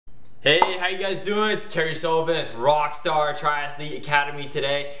Hey, how you guys doing? It's Kerry Sullivan at Rockstar Triathlete Academy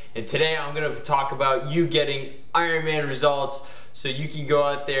today, and today I'm going to talk about you getting Ironman results so you can go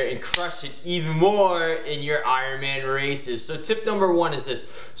out there and crush it even more in your Ironman races. So tip number one is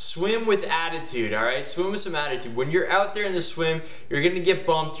this: swim with attitude. All right, swim with some attitude. When you're out there in the swim, you're going to get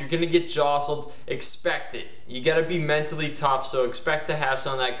bumped, you're going to get jostled. Expect it. You got to be mentally tough, so expect to have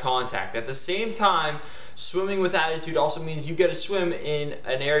some of that contact. At the same time, swimming with attitude also means you got to swim in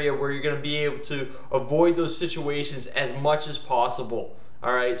an area where you're going to be able to avoid those situations as much as possible.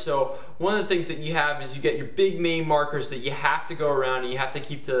 All right, so one of the things that you have is you get your big main markers that you have to go around, and you have to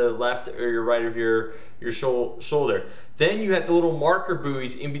keep to the left or your right of your shoulder. Then you have the little marker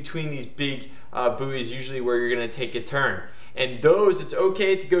buoys in between these big buoys, usually where you're going to take a turn. And those, it's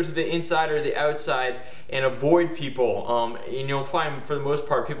okay to go to the inside or the outside and avoid people. And you'll find, for the most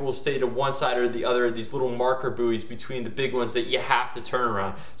part, people will stay to one side or the other of these little marker buoys between the big ones that you have to turn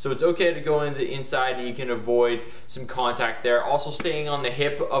around. So it's okay to go into the inside and you can avoid some contact there. Also, staying on the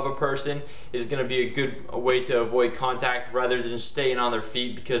hip of a person is going to be a good way to avoid contact rather than staying on their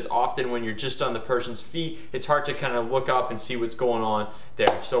feet, because often when you're just on the person's feet, it's hard to kind of look up and see what's going on there.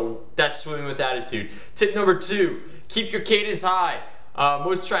 So that's swimming with attitude. Tip number two: keep your cadence high.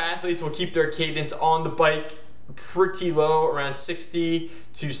 Most triathletes will keep their cadence on the bike pretty low, around 60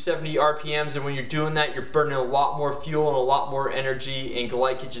 to 70 RPMs, and when you're doing that, you're burning a lot more fuel and a lot more energy and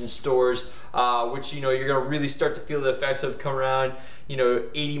glycogen stores, which you're going to really start to feel the effects of come around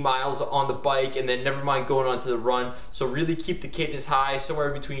 80 miles on the bike, and then never mind going onto the run. So really keep the cadence high,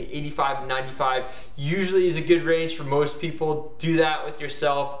 somewhere between 85 and 95 usually is a good range for most people. Do that with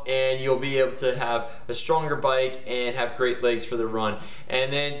yourself and you'll be able to have a stronger bike and have great legs for the run.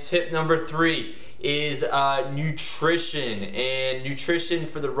 And then tip number three is nutrition, and nutrition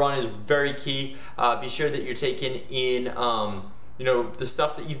for the run is very key. Be sure that you're taking in the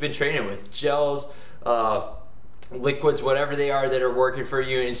stuff that you've been training with, gels, liquids, whatever they are that are working for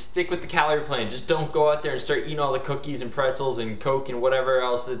you, and stick with the calorie plan. Just don't go out there and start eating all the cookies and pretzels and Coke and whatever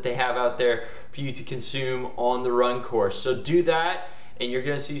else that they have out there for you to consume on the run course. So do that, and you're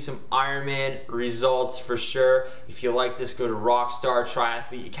going to see some Ironman results for sure. If you like this, go to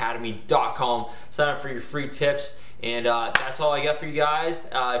rockstartriathleteacademy.com, sign up for your free tips, and that's all I got for you guys.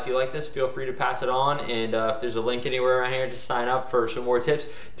 If you like this, feel free to pass it on, and if there's a link anywhere around here to sign up for some more tips,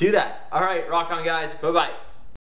 do that. All right, rock on, guys. Bye-bye.